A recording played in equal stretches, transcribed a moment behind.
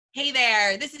Hey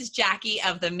there, this is Jackie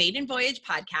of the Maiden Voyage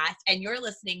podcast, and you're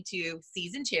listening to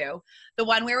season 2, the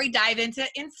one where we dive into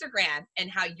Instagram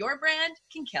and how your brand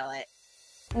can kill it.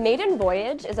 Maiden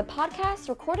Voyage is a podcast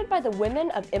recorded by the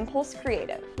women of Impulse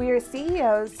Creative. We are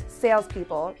CEOs,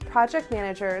 salespeople, project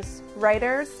managers,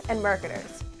 writers, and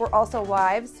marketers. We're also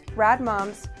wives, rad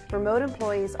moms, remote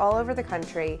employees all over the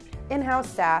country,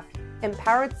 in-house staff,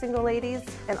 empowered single ladies,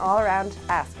 and all-around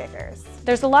ass kickers.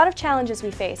 There's a lot of challenges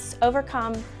we face,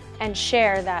 overcome, and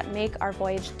share that make our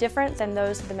voyage different than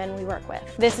those of the men we work with.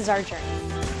 This is our journey.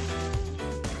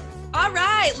 All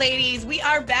right, ladies, we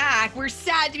are back. We're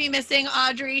sad to be missing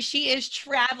Audrey. She is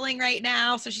traveling right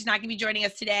now, so she's not going to be joining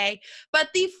us today. But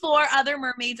the 4 other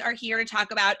mermaids are here to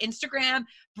talk about Instagram,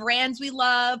 brands we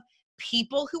love,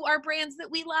 people who are brands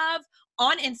that we love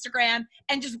on Instagram,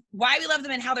 and just why we love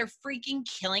them and how they're freaking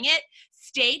killing it.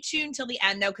 Stay tuned till the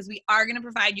end, though, because we are going to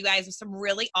provide you guys with some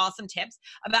really awesome tips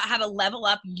about how to level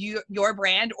up your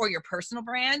brand or your personal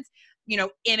brand's,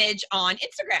 image on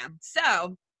Instagram.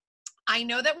 So I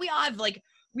know that we all have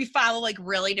we follow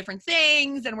really different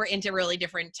things, and we're into really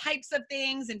different types of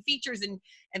things and features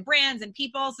and brands and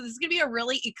people. So this is going to be a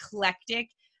really eclectic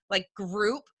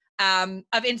group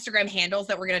of Instagram handles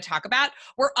that we're going to talk about.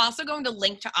 We're also going to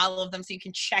link to all of them so you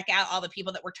can check out all the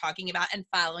people that we're talking about and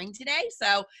following today.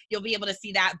 So you'll be able to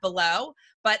see that below.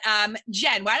 But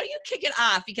Jen, why don't you kick it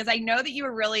off? Because I know that you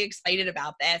were really excited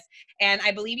about this, and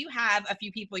I believe you have a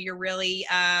few people you're really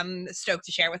stoked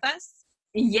to share with us.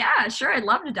 Yeah, sure. I'd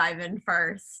love to dive in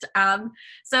first.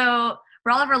 So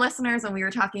for all of our listeners, when we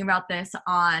were talking about this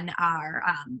on our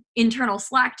internal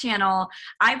Slack channel,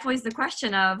 I posed the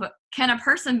question of, can a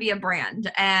person be a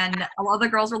brand? And a lot of the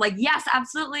girls were like, yes,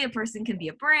 absolutely, a person can be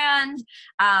a brand.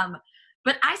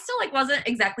 But I still wasn't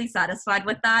exactly satisfied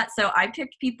with that. So I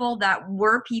picked people that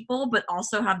were people, but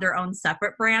also have their own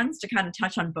separate brands to kind of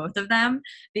touch on both of them,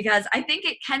 because I think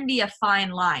it can be a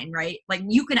fine line, right?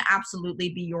 You can absolutely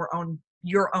be your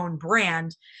own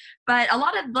brand, but a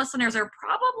lot of listeners are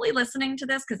probably listening to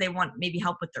this because they want maybe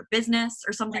help with their business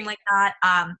or something like that.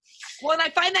 Well, and I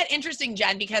find that interesting,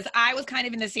 Jen, because I was kind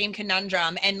of in the same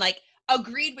conundrum and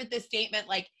agreed with this statement.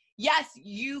 Yes,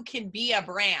 you can be a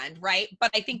brand, right? But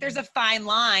I think there's a fine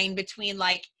line between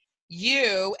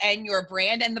you and your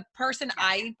brand, and the person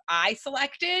I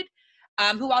selected,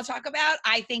 who I'll talk about,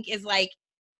 I think is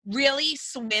really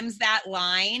swims that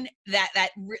line, that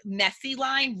messy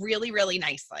line really, really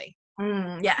nicely.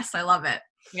 Yes, I love it.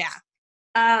 Yeah.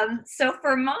 So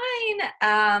for mine,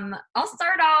 I'll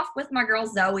start off with my girl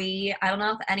Zoe. I don't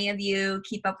know if any of you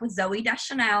keep up with Zoe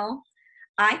Deschanel.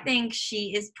 I think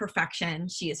she is perfection.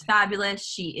 She is fabulous.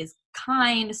 She is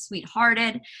kind,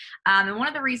 sweethearted. And one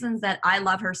of the reasons that I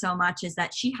love her so much is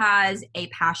that she has a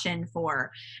passion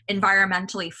for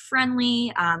environmentally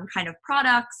friendly kind of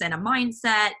products and a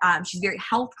mindset. She's very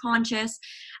health conscious.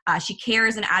 She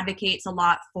cares and advocates a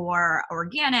lot for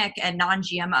organic and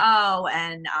non-GMO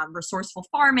and resourceful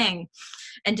farming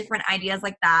and different ideas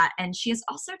like that. And she is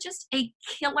also just a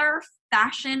killer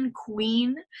fashion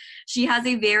queen. She has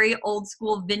a very old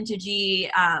school, vintagey,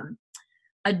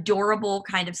 adorable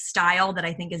kind of style that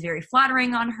I think is very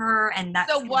flattering on her. And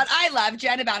that's what I love,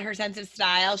 Jen, about her sense of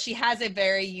style, she has a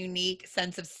very unique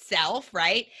sense of self,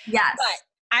 right? Yes.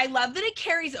 But I love that it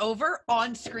carries over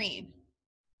on screen.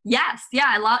 Yes. Yeah.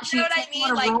 I love, you know what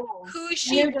I mean? Who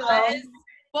she was.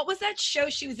 What was that show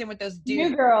she was in with those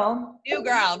dudes? New Girl. New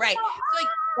Girl, right.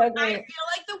 So I feel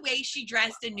the way she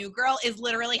dressed in New Girl is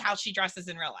literally how she dresses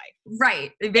in real life.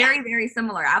 Right. Very, very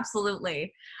similar.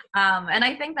 Absolutely. And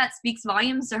I think that speaks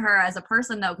volumes to her as a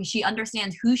person, though, because she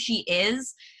understands who she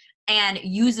is and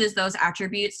uses those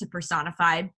attributes to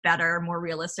personify better, more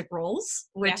realistic roles,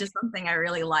 which is something I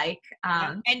really like.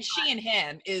 And She and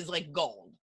Him is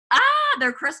gold.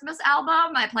 Their Christmas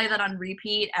album. I play that on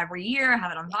repeat every year. I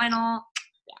have it on vinyl.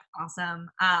 Awesome.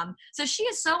 So she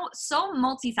is so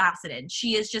multifaceted.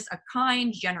 She is just a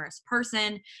kind, generous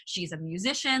person. She's a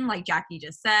musician, like Jackie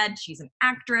just said. She's an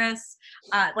actress.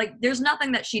 There's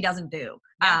nothing that she doesn't do.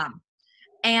 Yeah.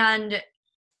 And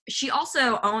she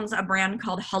also owns a brand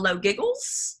called Hello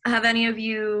Giggles. Have any of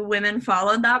you women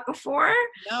followed that before?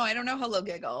 No, I don't know Hello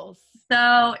Giggles.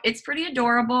 So it's pretty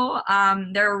adorable.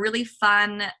 They're a really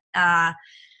fun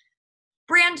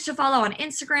brand to follow on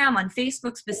Instagram, on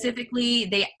Facebook specifically.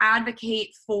 They advocate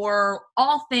for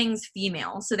all things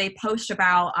female. So they post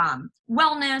about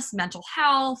wellness, mental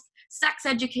health, sex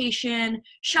education,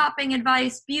 shopping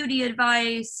advice, beauty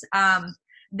advice.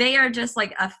 They are just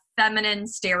a feminine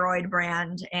steroid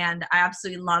brand, and I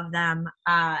absolutely love them.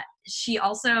 She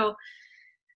also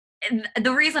And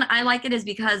the reason I like it is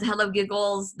because Hello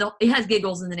Giggles, it has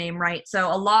giggles in the name, right?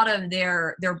 So a lot of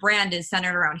their brand is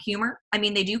centered around humor. I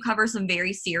mean, they do cover some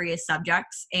very serious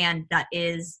subjects, and that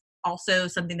is also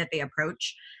something that they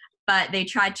approach. But they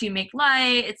try to make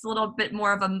light. It's a little bit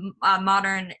more of a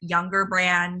modern, younger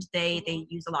brand. They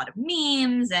use a lot of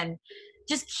memes and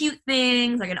just cute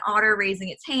things, like an otter raising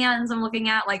its hands. I'm looking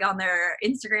at like on their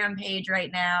Instagram page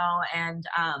right now, and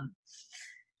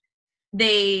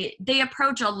they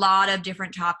approach a lot of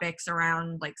different topics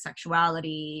around like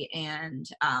sexuality and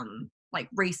like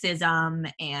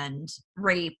racism and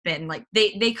rape, and like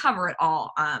they cover it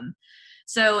all.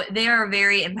 So they are a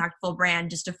very impactful brand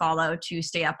just to follow, to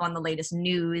stay up on the latest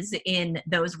news in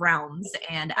those realms.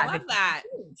 And I love that.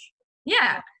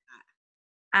 Yeah.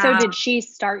 So did she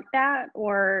start that,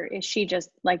 or is she just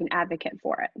like an advocate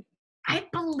for it? I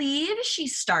believe she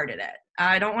started it.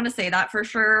 I don't want to say that for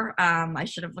sure. I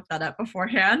should have looked that up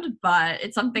beforehand, but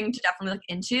it's something to definitely look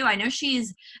into. I know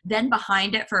she's been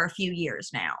behind it for a few years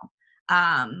now,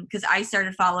 because I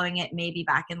started following it maybe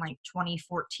back in like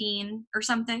 2014 or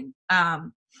something.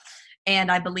 And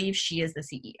I believe she is the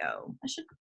CEO.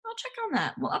 I'll check on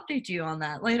that. We'll update you on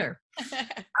that later.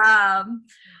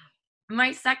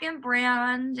 My second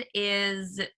brand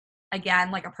is,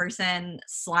 again, like a person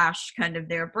 / kind of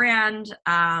their brand,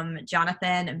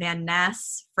 Jonathan Van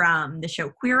Ness from the show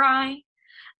Queer Eye.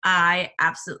 I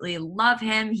absolutely love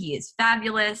him. He is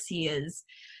fabulous. He is,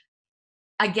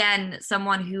 again,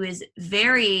 someone who is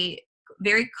very,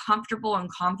 very comfortable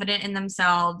and confident in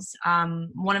themselves.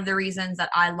 One of the reasons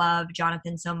that I love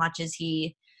Jonathan so much is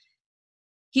he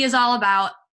is all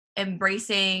about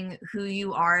embracing who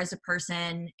you are as a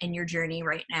person in your journey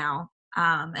right now,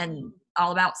 and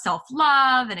all about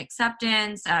self-love and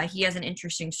acceptance. He has an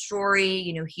interesting story.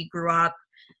 You know, he grew up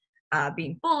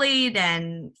being bullied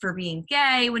and for being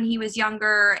gay when he was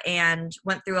younger, and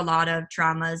went through a lot of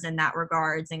traumas in that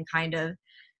regards, and kind of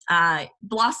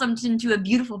blossomed into a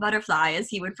beautiful butterfly, as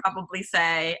he would probably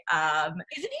say.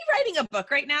 Isn't he writing a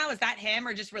book right now? Is that him,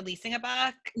 or just releasing a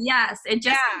book? Yes, it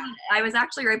just, I was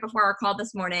actually right before our call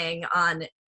this morning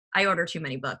I order too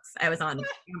many books. I was on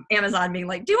Amazon being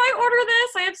like, do I order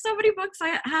this? I have so many books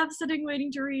I have sitting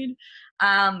waiting to read.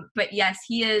 But yes,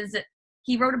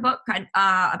 he wrote a book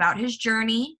about his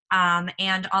journey.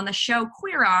 And on the show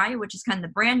Queer Eye, which is kind of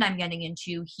the brand I'm getting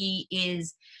into, he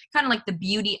is kind of like the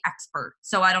beauty expert.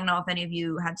 So I don't know if any of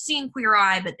you have seen Queer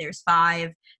Eye, but there's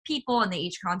 5 people, and they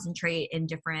each concentrate in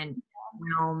different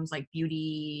realms, like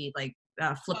beauty, like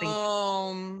flipping,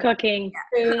 cooking,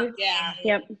 food. Yeah.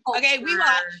 Yep. Okay, we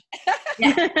watch.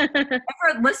 Yeah. And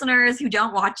for listeners who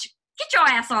don't watch, get your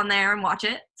ass on there and watch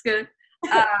it. It's good.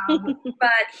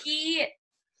 But he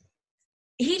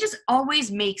just always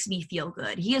makes me feel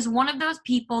good. He is one of those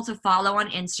people to follow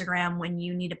on Instagram when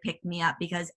you need to pick me up,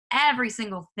 because every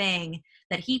single thing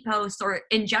that he posts, or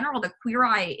in general the Queer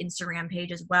Eye Instagram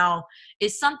page as well,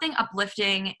 is something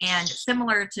uplifting and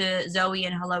similar to Zoe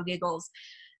and Hello Giggles.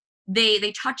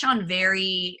 They touch on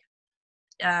very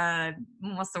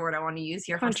what's the word I want to use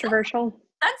here? Controversial.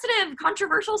 Sensitive,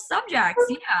 controversial subjects.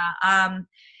 Yeah.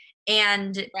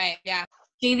 And right, yeah.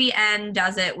 JVN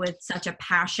does it with such a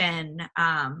passion.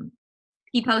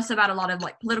 He posts about a lot of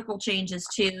like political changes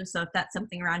too. So if that's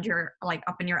something around your, like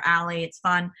up in your alley, it's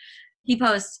fun. He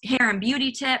posts hair and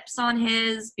beauty tips on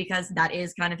his, because that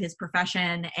is kind of his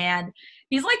profession. And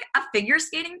he's like a figure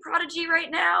skating prodigy right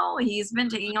now. He's been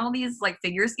taking all these like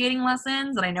figure skating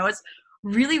lessons. And I know it's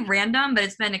really random, but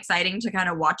it's been exciting to kind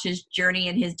of watch his journey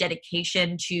and his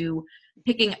dedication to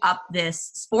picking up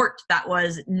this sport that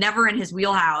was never in his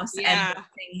wheelhouse, and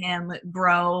watching him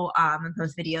grow and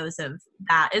post videos of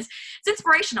that. It's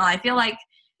inspirational. I feel like,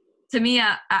 to me,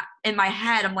 in my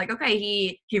head, I'm like, okay,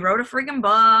 he wrote a freaking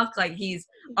book. Like, he's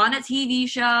on a TV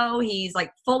show. He's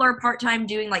like fuller part-time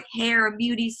doing like hair and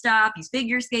beauty stuff. He's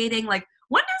figure skating. Like,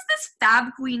 when does this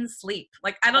fab queen sleep?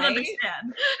 Like, I don't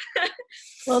understand.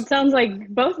 Well, it sounds like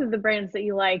both of the brands that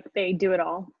you like, they do it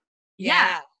all.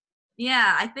 Yeah.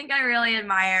 Yeah, I think I really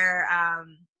admire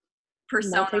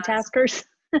personas. Multitaskers.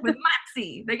 With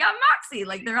Moxie. They got Moxie.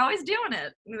 Like, they're always doing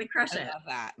it. They crush it. I love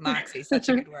that. Moxie, such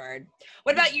a good word.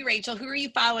 What about you, Rachel? Who are you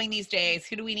following these days?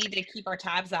 Who do we need to keep our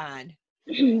tabs on?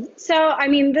 So, I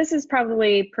mean, this is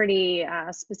probably pretty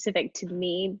specific to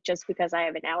me, just because I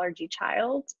have an allergy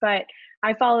child, but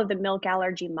I follow the Milk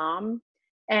Allergy Mom,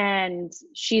 and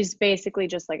she's basically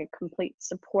just like a complete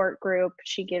support group.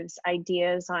 She gives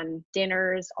ideas on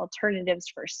dinners, alternatives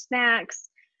for snacks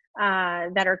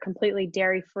that are completely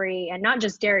dairy-free, and not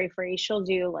just dairy-free. She'll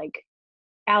do like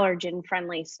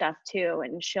allergen-friendly stuff too,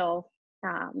 and she'll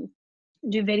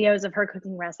do videos of her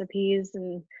cooking recipes,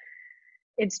 and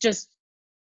it's just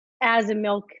as a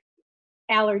milk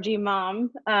allergy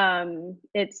mom,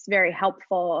 it's very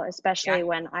helpful, especially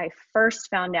when I first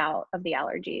found out of the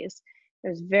allergies. It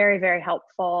was very, very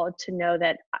helpful to know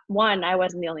that, one, I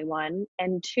wasn't the only one,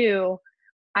 and two,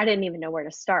 I didn't even know where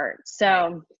to start.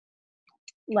 So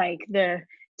like the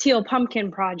Teal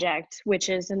Pumpkin Project, which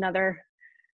is another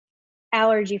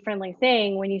allergy friendly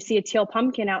thing, when you see a teal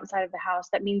pumpkin outside of the house,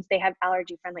 that means they have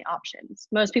allergy friendly options.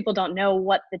 Most people don't know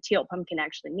what the teal pumpkin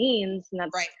actually means, and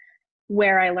that's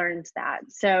where I learned that.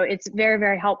 So it's very,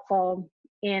 very helpful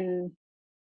in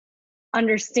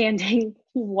understanding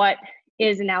what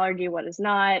is an allergy, what is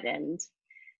not, and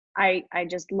I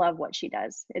just love what she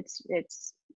does.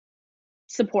 It's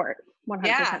support,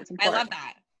 100% support. I love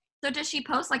that. So does she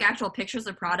post like actual pictures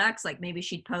of products? Like maybe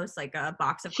she'd post like a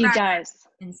box of she crackers does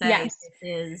and say yes.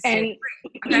 this is and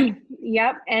okay.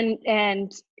 Yep,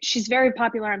 and she's very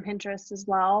popular on Pinterest as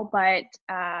well, but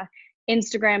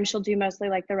Instagram, she'll do mostly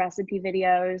like the recipe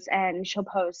videos, and she'll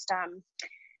post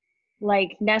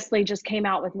like Nestle just came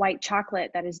out with white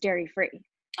chocolate that is dairy free.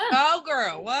 Oh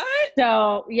girl, what?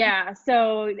 So yeah,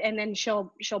 so and then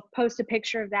she'll post a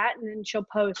picture of that, and then she'll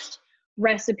post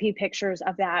recipe pictures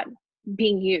of that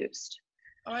being used.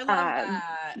 Oh, I love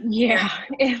that. Yeah,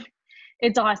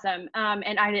 it's awesome.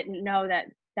 And I didn't know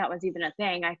that was even a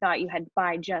thing. I thought you had to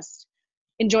buy just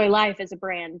Enjoy Life as a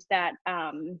brand that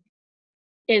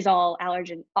is all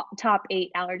allergen, top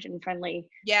 8 allergen friendly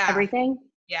everything.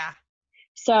 Yeah.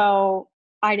 So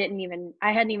I hadn't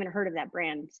even heard of that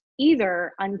brand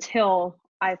either until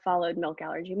I followed Milk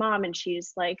Allergy Mom, and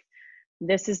she's like,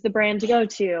 this is the brand to go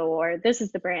to, or this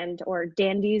is the brand, or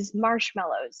Dandy's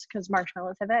marshmallows, because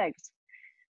marshmallows have eggs.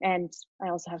 And I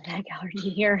also have an egg allergy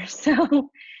here.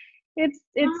 So it's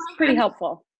pretty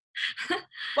helpful.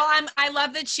 Well, I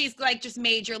love that she's like just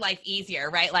made your life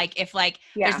easier, right? Like if like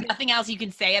there's nothing else you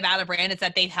can say about a brand, it's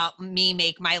that they've helped me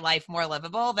make my life more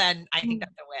livable, then I think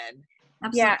that's a win.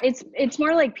 Absolutely. Yeah, it's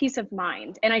more like peace of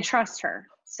mind, and I trust her.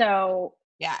 So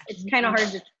yeah, it's kind of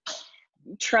hard to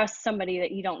trust somebody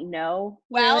that you don't know.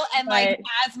 Well, really, and like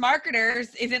as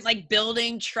marketers, isn't like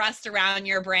building trust around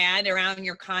your brand, around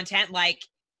your content, like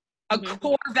a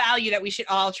core value that we should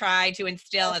all try to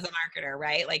instill as a marketer,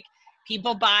 right? Like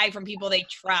people buy from people they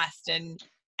trust, and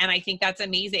I think that's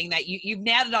amazing that you've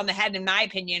nailed it on the head, in my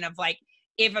opinion, of like,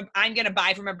 if I'm going to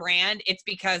buy from a brand, it's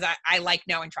because I like,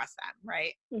 know, and trust them,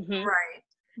 right? Right.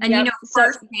 And you know,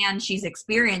 firsthand, she's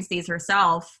experienced these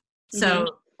herself. So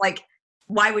like,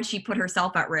 why would she put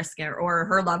herself at risk, or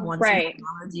her loved ones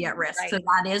technology at risk? So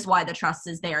that is why the trust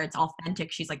is there. It's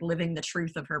authentic. She's like living the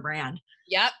truth of her brand.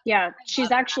 Yep. Yeah.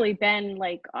 She's actually been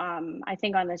like, I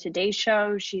think on the Today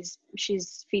Show, she's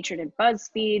featured in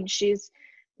BuzzFeed. She's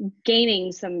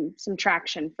gaining some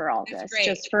traction for all this,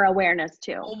 just for awareness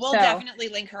too. Well, we'll definitely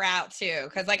link her out too,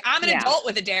 because like I'm an adult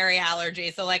with a dairy allergy,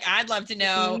 so like I'd love to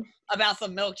know about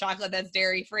some milk chocolate that's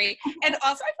dairy free. And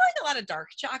also I feel like a lot of dark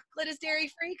chocolate is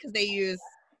dairy free because they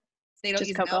don't just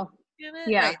use cocoa milk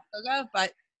in it, cocoa,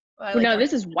 but well, no,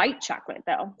 this is white chocolate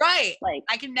though, right? Like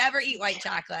I can never eat white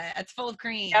chocolate. It's full of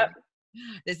cream.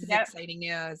 This is exciting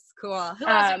news. Cool. Who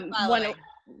else are you following?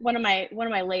 One of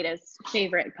my latest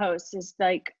favorite posts is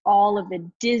like all of the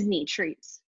Disney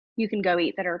treats you can go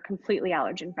eat that are completely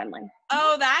allergen friendly.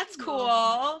 Oh, that's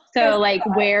cool. So like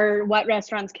what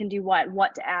restaurants can do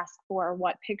what to ask for,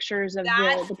 what pictures of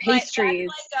the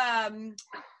pastries. That's like,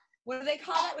 what do they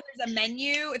call it when there's a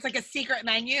menu? It's like a secret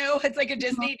menu. It's like a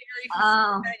Disney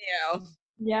dairy menu.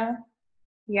 Yeah.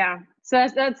 Yeah. So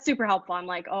that's super helpful. I'm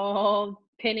like,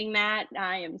 pinning that.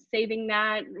 I am saving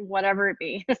that, whatever it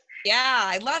be. Yeah,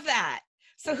 I love that.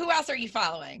 So who else are you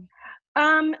following?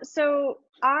 So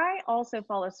I also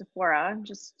follow Sephora.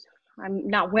 I'm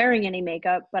not wearing any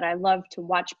makeup, but I love to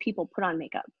watch people put on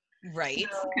makeup. Right.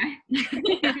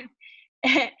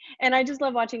 Okay. And I just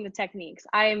love watching the techniques.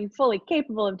 I am fully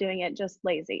capable of doing it, just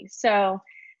lazy. So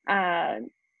I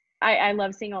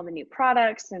love seeing all the new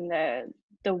products and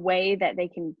the way that they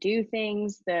can do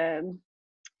things, the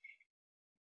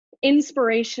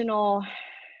inspirational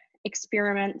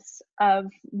experiments of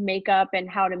makeup and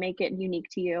how to make it unique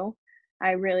to you.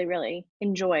 I really, really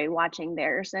enjoy watching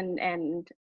theirs. And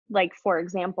like, for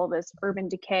example, this Urban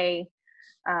Decay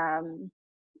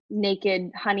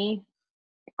Naked Honey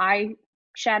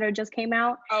eyeshadow just came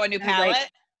out. Oh, a new palette? Like,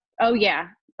 oh yeah.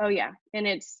 And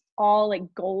it's all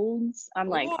like golds. I'm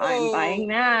like, I'm buying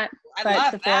that.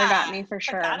 But Sephora got me for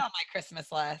sure. Put that on my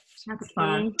Christmas list. That's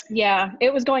fun. Yeah,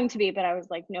 it was going to be, but I was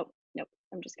like, nope.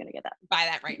 I'm just gonna get that. Buy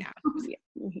that right now.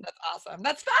 That's awesome.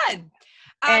 That's fun.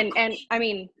 And I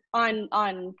mean,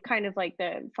 on kind of like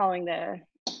following the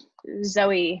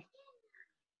Zoe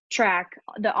track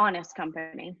the Honest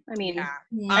company. I mean,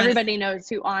 Yeah. everybody knows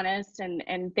who Honest,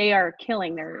 and they are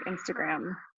killing their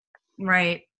Instagram.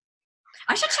 Right.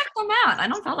 I should check them out. I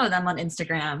don't follow them on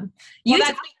Instagram.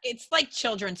 Well, it's like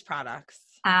children's products.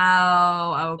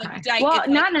 Oh, okay. Well,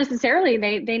 not necessarily.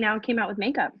 They now came out with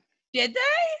makeup. Did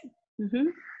they? Mm-hmm.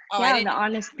 Oh, yeah, the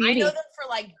Honest Beauty. I know them for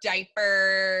like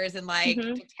diapers and like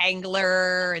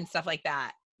detangler and stuff like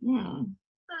that.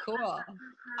 Cool.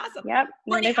 Awesome. Yep.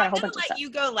 Courtney, I'm going to let you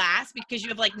go last because you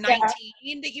have like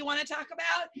 19 that you want to talk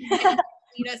about.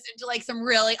 Lead us into like some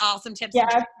really awesome tips.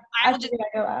 Yeah, I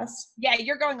go last. Yeah,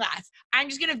 you're going last. I'm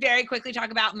just going to very quickly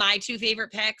talk about my 2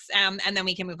 favorite picks, and then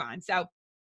we can move on. So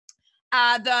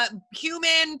the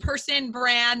human person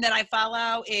brand that I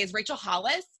follow is Rachel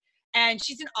Hollis. And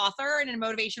she's an author and a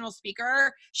motivational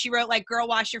speaker. She wrote like Girl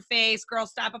Wash Your Face, Girl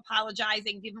Stop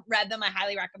Apologizing. If you haven't read them, I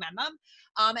highly recommend them.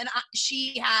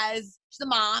 She's a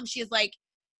mom. She has like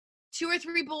 2 or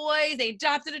 3 boys. They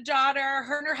adopted a daughter.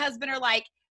 Her and her husband are like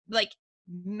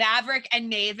maverick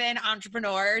and maven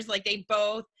entrepreneurs. Like they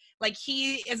both, like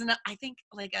he is I think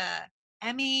like a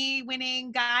Emmy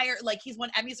winning guy, or like he's won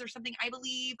Emmys or something, I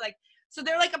believe. Like, so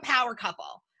they're like a power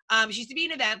couple. She used to be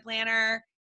an event planner,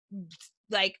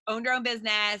 like owned her own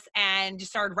business and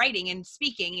just started writing and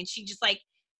speaking. And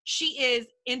she is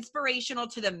inspirational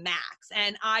to the max.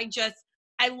 And I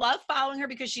love following her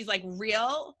because she's like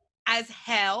real as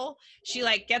hell. She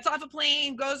like gets off a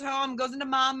plane, goes home, goes into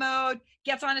mom mode,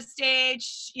 gets on a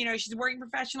stage, you know, she's working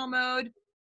professional mode,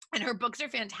 and her books are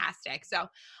fantastic. So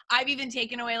I've even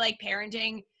taken away like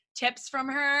parenting tips from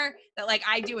her that like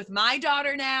I do with my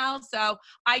daughter now. So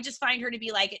I just find her to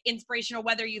be like inspirational,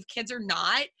 whether you have kids or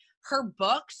not. Her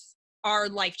books are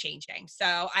life-changing. So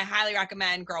I highly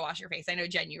recommend Girl Wash Your Face. I know,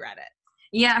 Jen, you read it.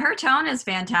 Yeah, her tone is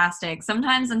fantastic.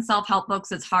 Sometimes in self-help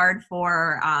books, it's hard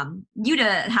for you to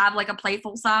have like a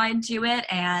playful side to it.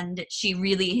 And she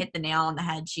really hit the nail on the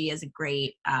head. She is a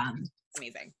great.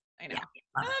 Amazing. I know.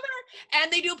 Yeah,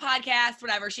 and they do podcasts,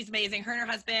 whatever. She's amazing. Her and her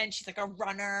husband, she's like a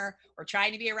runner or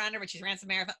trying to be a runner, but she's ran some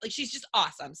marathon. Like she's just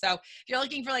awesome. So if you're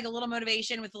looking for like a little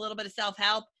motivation with a little bit of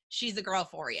self-help, she's the girl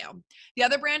for you. The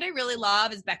other brand I really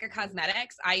love is Becca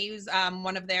Cosmetics. I use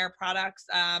one of their products.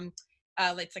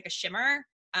 It's like a shimmer,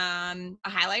 a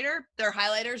highlighter. Their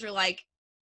highlighters are like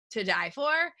to die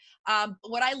for.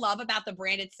 What I love about the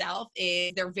brand itself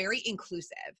is they're very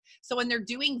inclusive. So when they're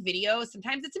doing videos,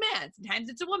 sometimes it's a man, sometimes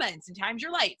it's a woman, sometimes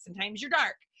you're light, sometimes you're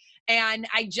dark. And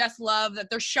I just love that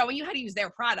they're showing you how to use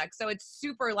their product. So it's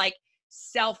super like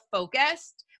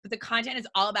self-focused, but the content is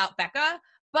all about Becca,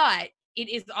 but it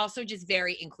is also just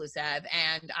very inclusive.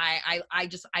 And I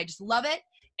just love it.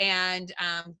 And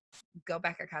go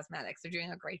Becca Cosmetics. They're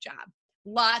doing a great job.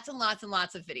 Lots and lots and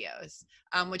lots of videos,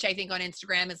 which I think on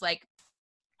Instagram is like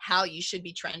how you should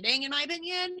be trending, in my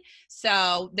opinion.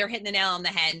 So they're hitting the nail on the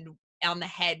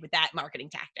head with that marketing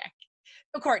tactic.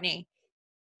 So Courtney,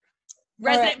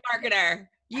 resident marketer,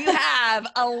 you have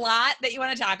a lot that you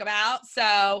want to talk about.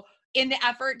 So in the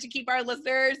effort to keep our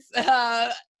listeners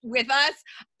with us,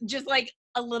 just like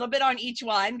a little bit on each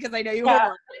one, because I know you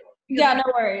have no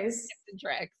worries. Tips and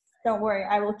tricks. Don't worry,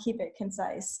 I will keep it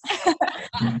concise.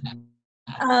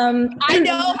 I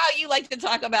know how you like to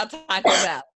talk about Taco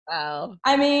Bell. Oh.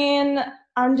 I mean,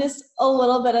 I'm just a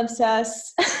little bit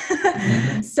obsessed.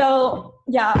 So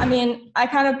yeah, I mean, I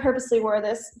kind of purposely wore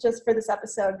this just for this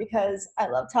episode because I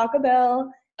love Taco Bell.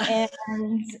 And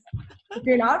if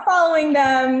you're not following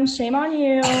them, shame on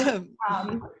you.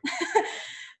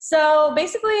 So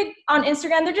basically on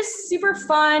Instagram, they're just super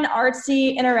fun,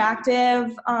 artsy,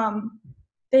 interactive.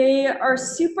 They are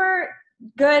super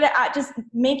good at just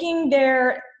making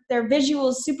their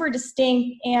visuals super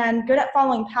distinct and good at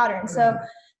following patterns. So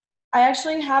I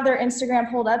actually have their Instagram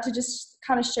pulled up to just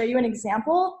kind of show you an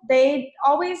example. They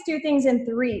always do things in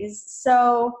threes.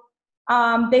 So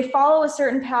they follow a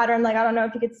certain pattern. Like, I don't know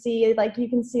if you could see, like you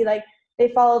can see like they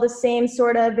follow the same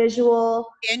sort of visual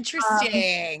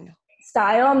interesting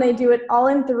style, and they do it all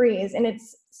in threes, and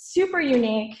it's super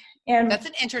unique. And that's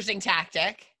an interesting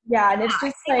tactic. Yeah, and it's just I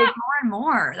see like that more and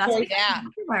more. That's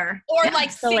popular. Or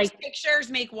like six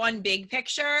pictures make one big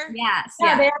picture. Yes.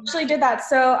 Yeah, they actually did that.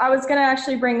 So I was gonna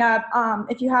actually bring up,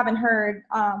 if you haven't heard,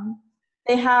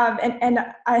 they have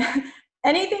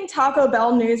anything Taco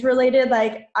Bell news related.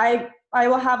 Like I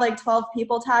will have like 12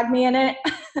 people tag me in it.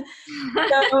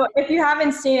 So if you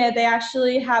haven't seen it, they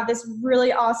actually have this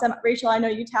really awesome. Rachel, I know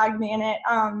you tagged me in it.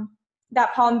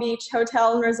 That Palm Beach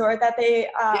hotel and resort that they.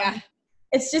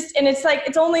 It's just, and it's like,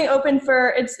 it's only open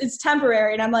for, it's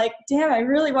temporary. And I'm like, damn, I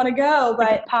really want to go, but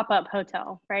like a pop-up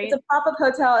hotel, right? It's a pop-up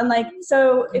hotel. And like,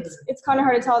 so it's kind of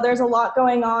hard to tell. There's a lot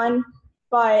going on,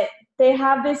 but they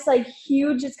have this like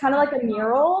huge, it's kind of like a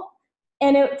mural,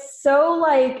 and it's so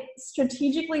like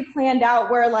strategically planned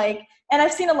out where like, and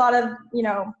I've seen a lot of,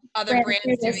 other brands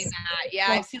doing that. Yeah,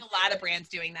 I've seen a lot of brands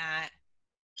doing that.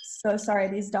 So sorry,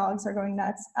 these dogs are going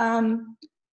nuts.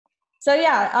 So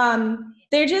yeah,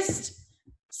 they're just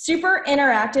super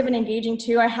interactive and engaging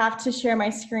too. I have to share my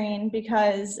screen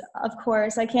because of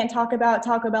course I can't talk about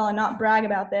Taco Bell and not brag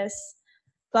about this,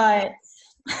 but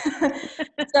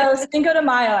so Cinco de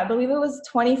Mayo, I believe it was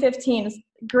 2015, was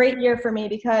a great year for me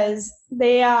because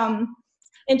they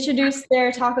introduced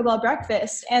their Taco Bell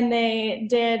breakfast, and they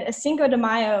did a Cinco de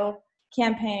Mayo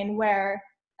campaign where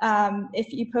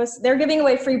if you post, they're giving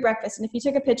away free breakfast, and if you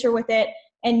took a picture with it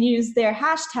and used their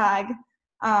hashtag,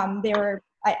 they were,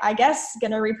 I guess,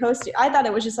 gonna repost it. I thought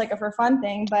it was just like a for fun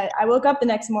thing, but I woke up the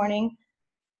next morning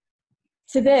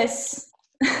to this.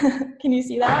 Can you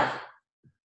see that?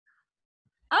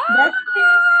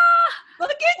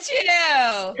 Look at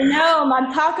you! No,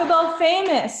 I'm Taco Bell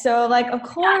famous, so like of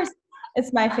course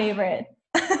it's my favorite.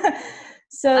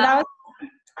 So that was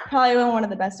probably one of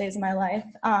the best days of my life.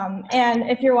 And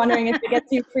if you're wondering if it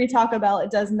gets you free Taco Bell,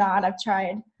 it does not. I've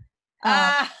tried.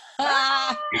 But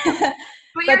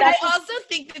I also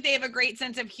think that they have a great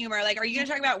sense of humor. Like, are you going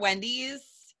to talk about Wendy's?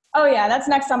 Oh yeah, that's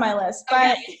next on my list.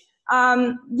 But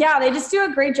yeah, they just do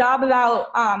a great job about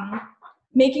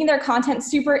making their content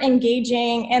super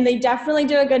engaging, and they definitely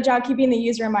do a good job keeping the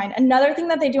user in mind. Another thing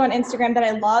that they do on Instagram that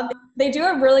I love, they do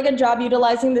a really good job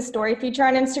utilizing the story feature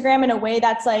on Instagram in a way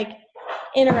that's like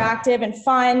interactive and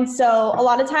fun. So a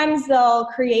lot of times they'll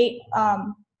create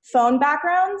phone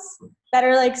backgrounds that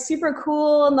are like super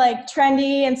cool and like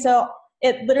trendy, and so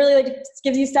it literally like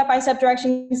gives you step-by-step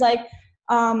directions, like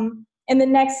in the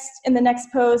next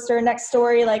post or next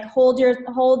story, like hold your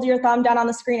thumb down on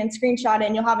the screen and screenshot it,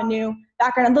 and you'll have a new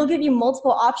background. And they'll give you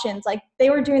multiple options. Like they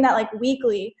were doing that like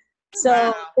weekly.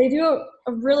 So they do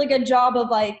a really good job of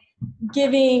like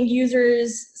giving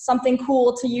users something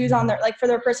cool to use on their, like for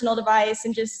their personal device,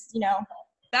 and just,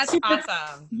 That's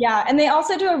awesome. Yeah. And they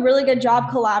also do a really good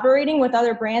job collaborating with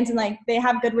other brands, and like they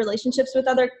have good relationships with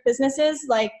other businesses.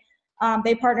 Like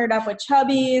they partnered up with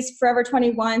Chubbies, Forever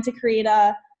 21 to create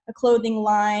a clothing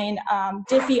line,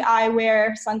 Diffie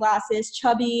eyewear, sunglasses,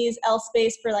 Chubbies, L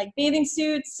Space for like bathing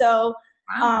suits. So,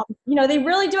 they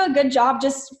really do a good job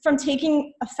just from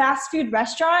taking a fast food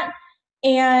restaurant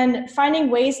and finding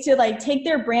ways to like take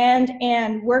their brand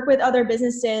and work with other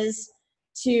businesses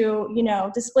to,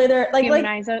 display their like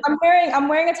I'm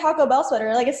wearing a Taco Bell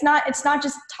sweater. Like it's not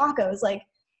just tacos. Like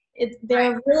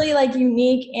they're really like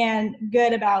unique and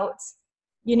good about,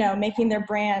 making their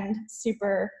brand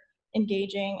super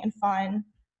engaging and fun.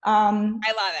 I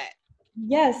love it.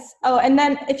 Yes. Oh, and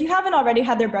then if you haven't already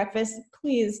had their breakfast,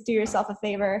 please do yourself a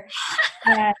favor.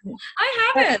 I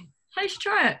haven't. I should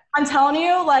try it. I'm telling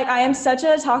you, like, I am such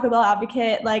a Taco Bell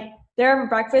advocate. Like, their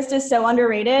breakfast is so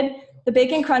underrated. The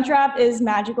bacon crunch wrap is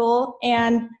magical,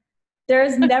 and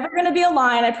there's never going to be a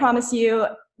line, I promise you,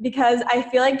 because I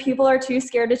feel like people are too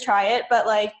scared to try it, but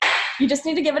like, you just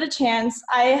need to give it a chance.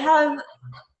 I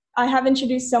have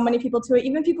introduced so many people to it,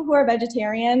 even people who are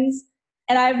vegetarians,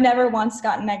 and I've never once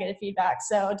gotten negative feedback.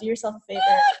 So do yourself a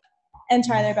favor and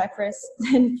try their breakfast.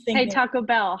 And hey, Taco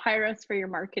Bell, hire us for your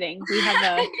marketing. We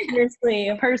have a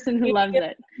seriously person who loves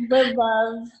it. Would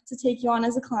love to take you on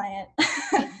as a client.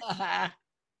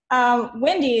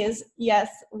 Wendy's, yes,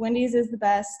 Wendy's is the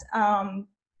best.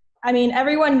 I mean,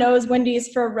 everyone knows Wendy's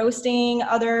for roasting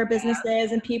other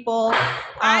businesses and people.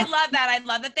 I love that. I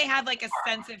love that they have like a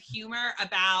sense of humor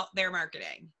about their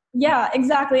marketing. Yeah,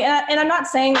 exactly. And I'm not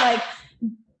saying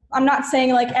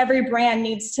like every brand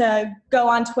needs to go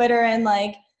on Twitter and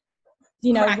like,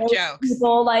 roast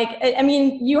people. Like, I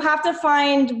mean, you have to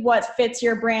find what fits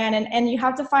your brand, and you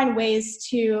have to find ways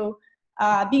to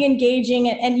be engaging,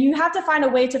 and you have to find a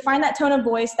way to find that tone of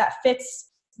voice that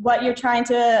fits what you're trying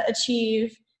to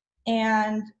achieve.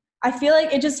 And I feel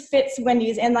like it just fits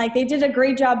Wendy's, and like they did a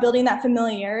great job building that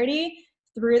familiarity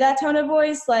through that tone of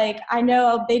voice. Like I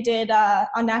know they did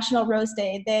on National Roast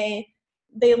Day,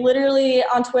 they literally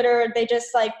on Twitter, they just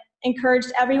like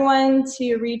encouraged everyone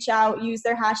to reach out, use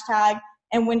their hashtag,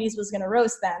 and Wendy's was going to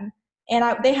roast them.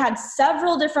 And they had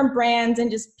several different brands and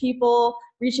just people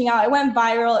reaching out. It went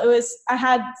viral.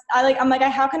 I'm like,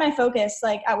 how can I focus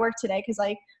like at work today? Cause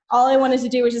like all I wanted to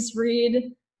do was just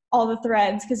read all the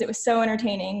threads because it was so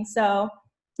entertaining. So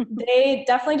they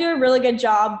definitely do a really good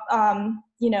job,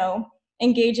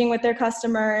 engaging with their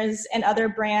customers and other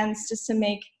brands just to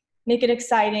make it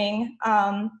exciting.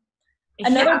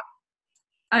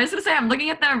 I was gonna say I'm looking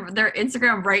at their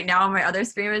Instagram right now on my other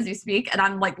screen as you speak, and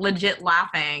I'm like legit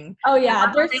laughing. Oh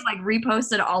yeah, They like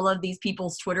reposted all of these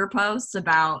people's Twitter posts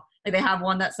about, like, they have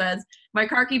one that says, "My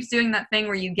car keeps doing that thing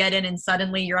where you get in and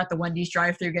suddenly you're at the Wendy's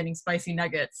drive-thru getting spicy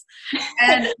nuggets,"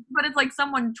 but it's like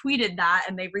someone tweeted that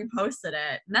and they reposted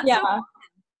it. And that's so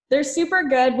they're super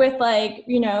good with like,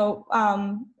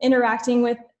 interacting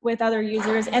with other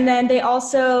users, and then they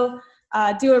also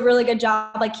do a really good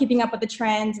job like keeping up with the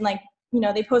trends, and like,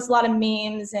 they post a lot of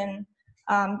memes, and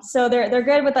so they're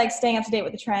good with like staying up to date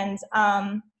with the trends.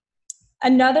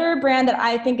 Another brand that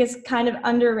I think is kind of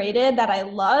underrated that I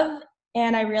love,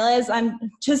 and I realize I'm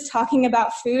just talking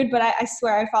about food, but I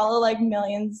swear I follow like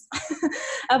millions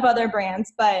of other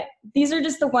brands, but these are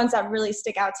just the ones that really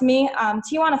stick out to me.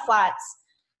 Tijuana Flats.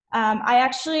 I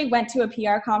actually went to a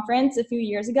PR conference a few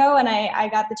years ago, and I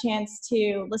got the chance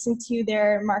to listen to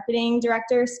their marketing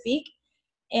director speak,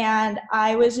 and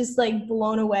I was just like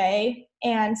blown away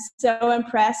and so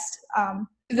impressed.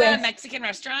 Is that a Mexican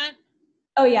restaurant?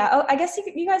 Oh yeah. Oh, I guess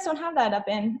you guys don't have that up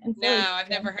in Philly. No, I've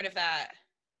never heard of that.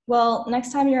 Well,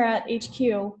 next time you're at HQ,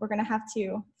 we're gonna have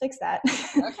to fix that.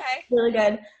 Okay. Really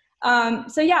good.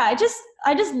 So yeah, I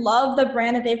just love the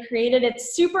brand that they've created.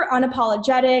 It's super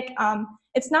unapologetic.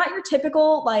 It's not your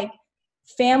typical like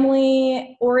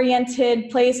family oriented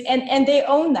place, and they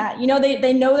own that.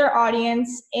 They know their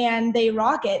audience and they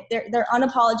rock it. They're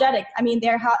unapologetic. I mean, they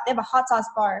have a hot sauce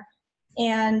bar,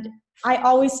 and I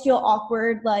always feel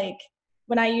awkward like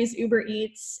when I use Uber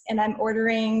Eats and I'm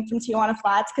ordering from Tijuana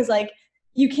Flats, because like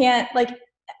you can't, like,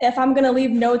 if I'm gonna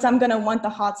leave notes, I'm gonna want the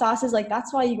hot sauces. Like,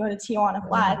 that's why you go to Tijuana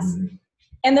Flats.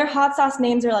 And their hot sauce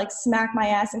names are like Smack My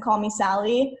Ass and Call Me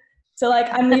Sally. So like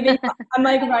I'm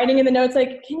like writing in the notes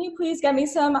like, can you please get me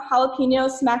some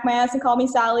jalapenos, Smack My Ass and Call Me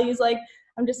Sally's? Like,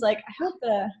 I'm just like, I hope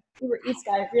the Uber Eats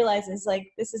guy realizes like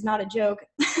this is not a joke.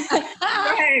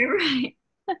 right.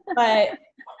 But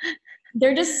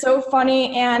they're just so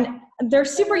funny and they're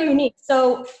super unique.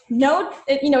 So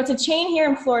it's a chain here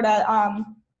in Florida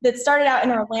that started out in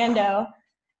Orlando,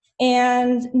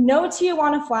 and no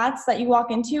Tijuana Flats that you walk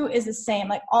into is the same.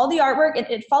 Like all the artwork,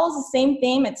 it follows the same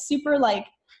theme. It's super like,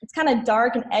 it's kind of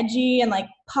dark and edgy and like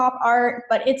pop art,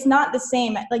 but it's not the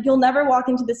same. Like you'll never walk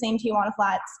into the same Tijuana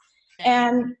Flats.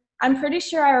 And I'm pretty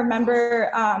sure I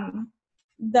remember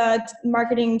the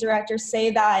marketing director say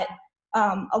that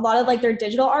a lot of like their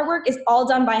digital artwork is all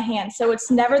done by hand. So it's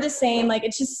never the same. Like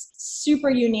it's just super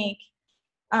unique.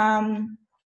 And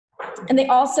they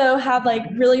also have like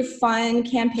really fun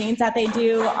campaigns that they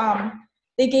do.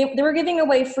 They were giving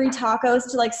away free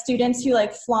tacos to like students who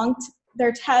like flunked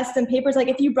their tests and papers. Like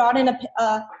if you brought in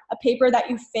a paper that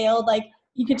you failed, like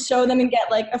you could show them and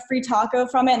get like a free taco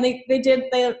from it. And they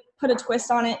put a twist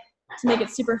on it to make it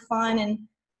super fun. And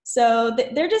so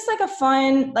they're just like a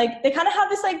fun, like they kind of have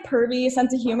this like pervy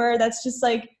sense of humor that's just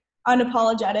like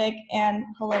unapologetic and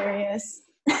hilarious.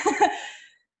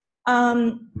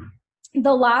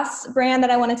 The last brand that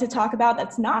I wanted to talk about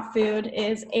that's not food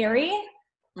is Aerie,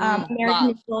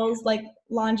 American Eagle's like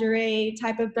lingerie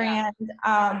type of brand.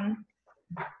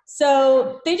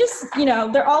 So they just,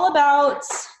 they're all about,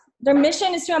 their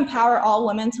mission is to empower all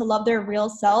women to love their real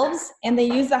selves, and they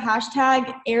use the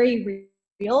hashtag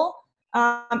 #AerieReal.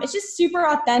 It's just super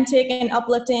authentic and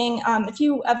uplifting. If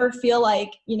you ever feel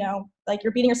like, like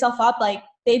you're beating yourself up, like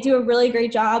they do a really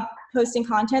great job posting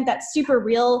content that's super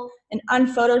real and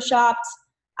unphotoshopped.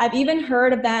 I've even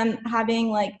heard of them having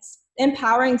like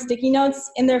empowering sticky notes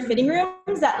in their fitting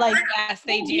rooms that like, yes,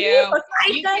 they do.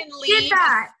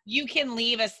 You can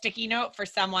leave a sticky note for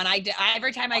someone.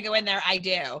 Every time I go in there, I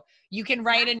do. You can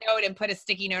write a note and put a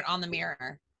sticky note on the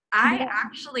mirror.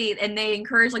 And they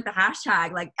encourage like the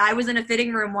hashtag. Like I was in a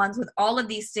fitting room once with all of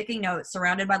these sticky notes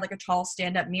surrounded by like a tall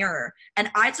stand-up mirror,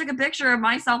 and I took a picture of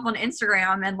myself on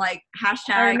Instagram and like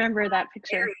hashtag. I remember that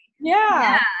picture. Yeah,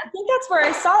 I think that's where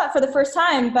I saw it for the first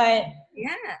time. But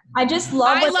yeah, I just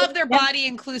love. I love their body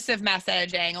inclusive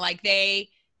messaging. Like I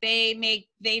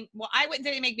wouldn't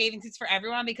say they make bathing suits for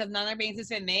everyone because none of their bathing suits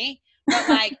fit me, but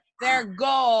like. Their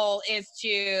goal is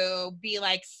to be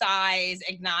like size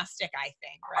agnostic, I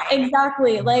think, right?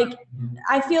 Exactly. Like,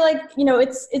 I feel like,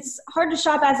 it's hard to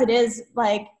shop as it is,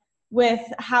 like with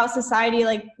how society,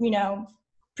 like,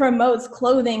 promotes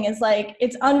clothing is like,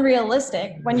 it's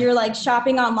unrealistic when you're like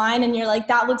shopping online and you're like,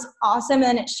 that looks awesome. And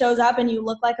then it shows up and you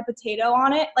look like a potato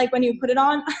on it. Like when you put it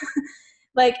on,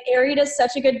 like Aerie does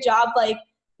such a good job. Like,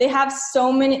 they have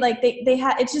so many, like they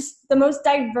have, it's just the most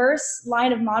diverse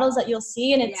line of models that you'll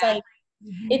see. And it's like,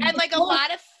 and like a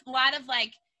lot of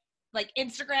like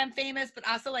Instagram famous, but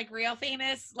also like real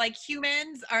famous, like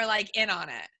humans are like in on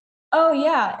it. Oh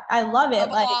yeah. I love it.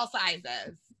 Of like all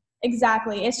sizes.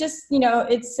 Exactly. It's just, you know,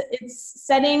 it's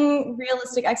setting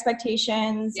realistic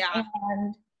expectations. Yeah.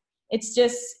 And it's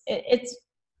just, it's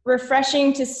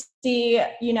refreshing to see,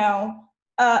 you know,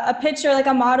 a picture like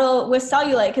a model with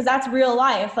cellulite, because that's real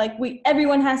life. Like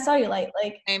everyone has cellulite.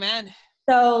 Like, Amen.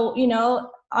 so, you know,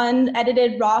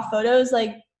 unedited raw photos,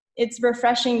 like it's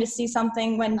refreshing to see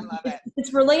something when I love it.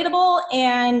 it's relatable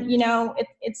and, you know,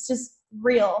 it's just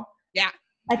real. Yeah.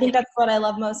 I think that's what I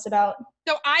love most about.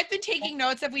 So I've been taking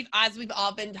notes as we've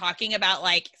all been talking about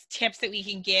like tips that we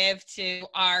can give to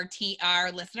our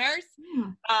listeners.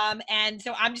 And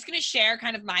so I'm just going to share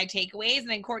kind of my takeaways, and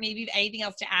then Courtney, if you have anything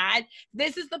else to add,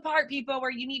 this is the part, people,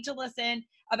 where you need to listen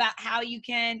about how you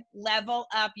can level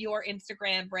up your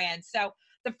Instagram brand. So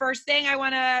the first thing I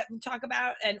want to talk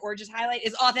about or just highlight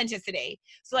is authenticity.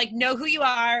 So like, know who you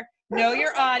are, know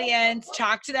your audience,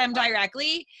 talk to them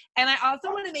directly. And I also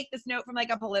want to make this note from like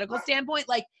a political standpoint.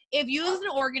 Like, if you as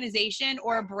an organization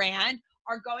or a brand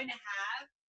are going to have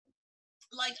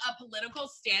like a political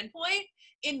standpoint,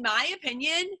 in my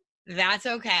opinion, that's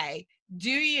okay. Do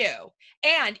you?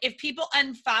 And if people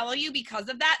unfollow you because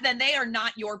of that, then they are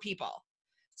not your people.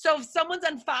 So if someone's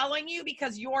unfollowing you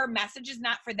because your message is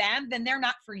not for them, then they're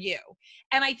not for you.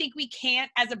 And I think we can't,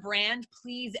 as a brand,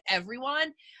 please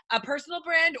everyone, a personal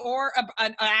brand or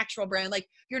an actual brand. Like,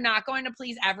 you're not going to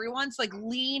please everyone. So like,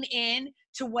 lean in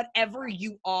to whatever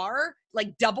you are,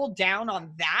 like double down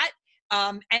on that.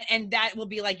 And that will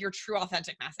be like your true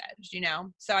authentic message, you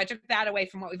know? So I took that away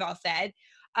from what we've all said.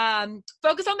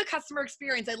 Focus on the customer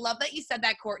experience. I love that you said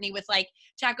that, Courtney, with like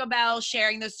Taco Bell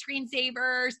sharing those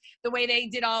screensavers, the way they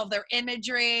did all of their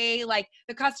imagery. Like,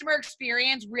 the customer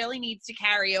experience really needs to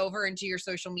carry over into your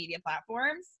social media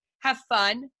platforms. Have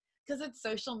fun, because it's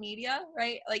social media,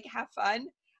 right? Like, have fun.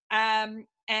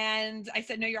 And I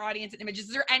said, know your audience and images.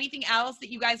 Is there anything else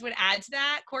that you guys would add to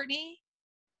that, Courtney?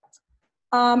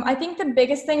 I think the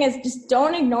biggest thing is just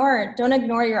don't ignore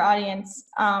your audience.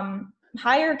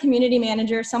 Hire a community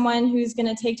manager, someone who's going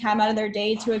to take time out of their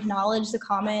day to acknowledge the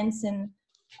comments and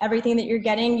everything that you're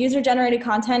getting. User-generated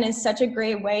content is such a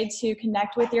great way to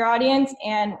connect with your audience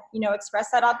and, you know,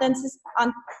 express that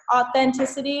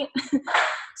authenticity.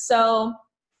 So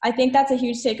I think that's a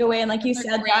huge takeaway. And like you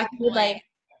said, Jackie, like,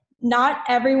 not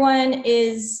everyone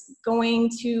is going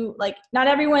to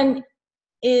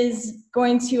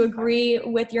agree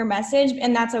with your message,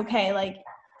 and that's okay. Like,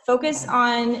 focus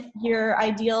on your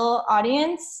ideal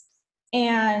audience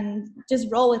and just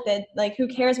roll with it. Like, who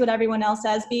cares what everyone else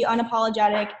says? Be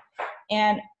unapologetic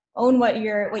and own what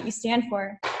you stand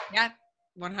for. Yeah,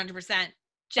 100%.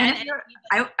 Jen,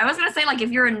 I was going to say, like,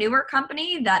 if you're a newer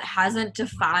company that hasn't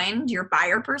defined your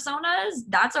buyer personas,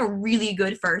 that's a really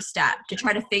good first step to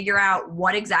try to figure out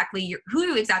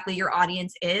who exactly your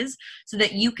audience is, so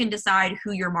that you can decide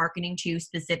who you're marketing to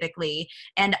specifically,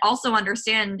 and also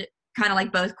understand, kind of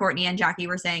like both Courtney and Jackie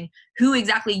were saying, who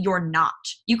exactly you're not.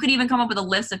 You could even come up with a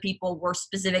list of people we're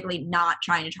specifically not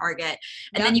trying to target.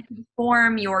 And then you can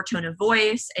form your tone of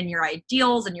voice and your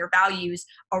ideals and your values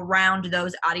around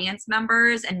those audience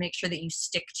members and make sure that you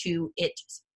stick to it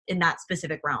in that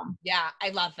specific realm. Yeah, I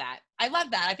love that.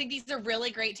 I think these are really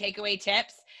great takeaway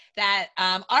tips that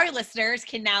our listeners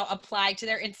can now apply to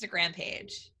their Instagram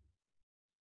page.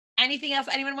 Anything else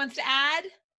anyone wants to add?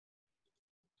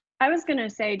 I was going to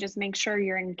say, just make sure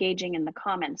you're engaging in the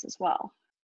comments as well.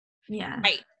 Yeah.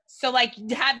 Right. So like,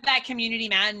 have that community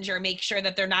manager make sure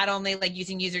that they're not only like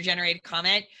using user-generated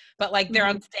comment, but like they're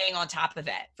staying on top of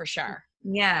it, for sure.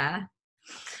 Yeah.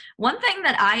 One thing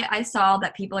that I saw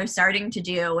that people are starting to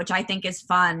do, which I think is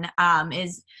fun,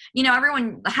 is, you know,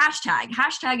 the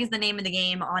hashtag is the name of the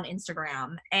game on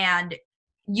Instagram, and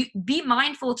you be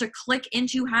mindful to click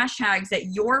into hashtags that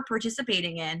you're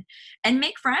participating in and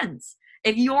make friends.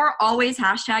 If you're always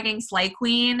hashtagging Slay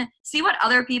Queen, see what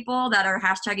other people that are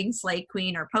hashtagging Slay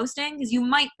Queen are posting, because you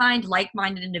might find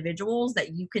like-minded individuals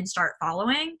that you can start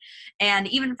following. And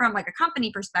even from like a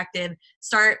company perspective,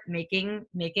 start making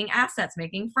assets,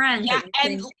 making friends that you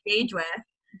can engage with.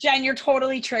 Jen, you're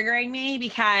totally triggering me,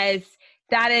 because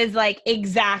that is like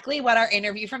exactly what our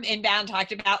interview from Inbound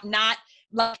talked about. Not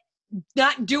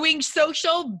doing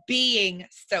social, being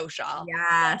social.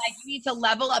 Yes. Like, you need to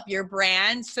level up your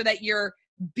brand so that you're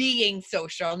being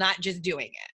social, not just doing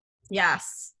it.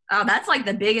 Yes. Oh, that's like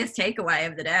the biggest takeaway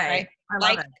of the day. Right? I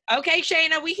love it. Okay,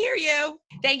 Shayna, we hear you.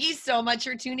 Thank you so much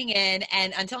for tuning in.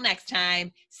 And until next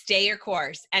time, stay your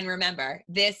course. And remember,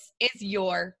 this is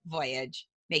your voyage.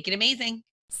 Make it amazing.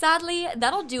 Sadly,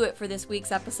 that'll do it for this week's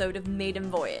episode of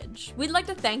Maiden Voyage. We'd like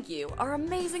to thank you, our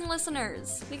amazing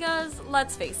listeners, because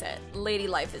let's face it, lady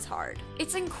life is hard.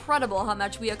 It's incredible how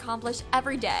much we accomplish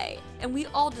every day, and we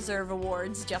all deserve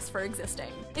awards just for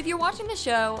existing. If you're watching the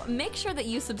show, make sure that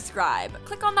you subscribe,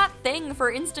 click on that thing for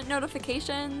instant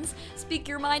notifications, speak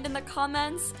your mind in the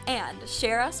comments, and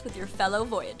share us with your fellow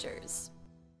Voyagers.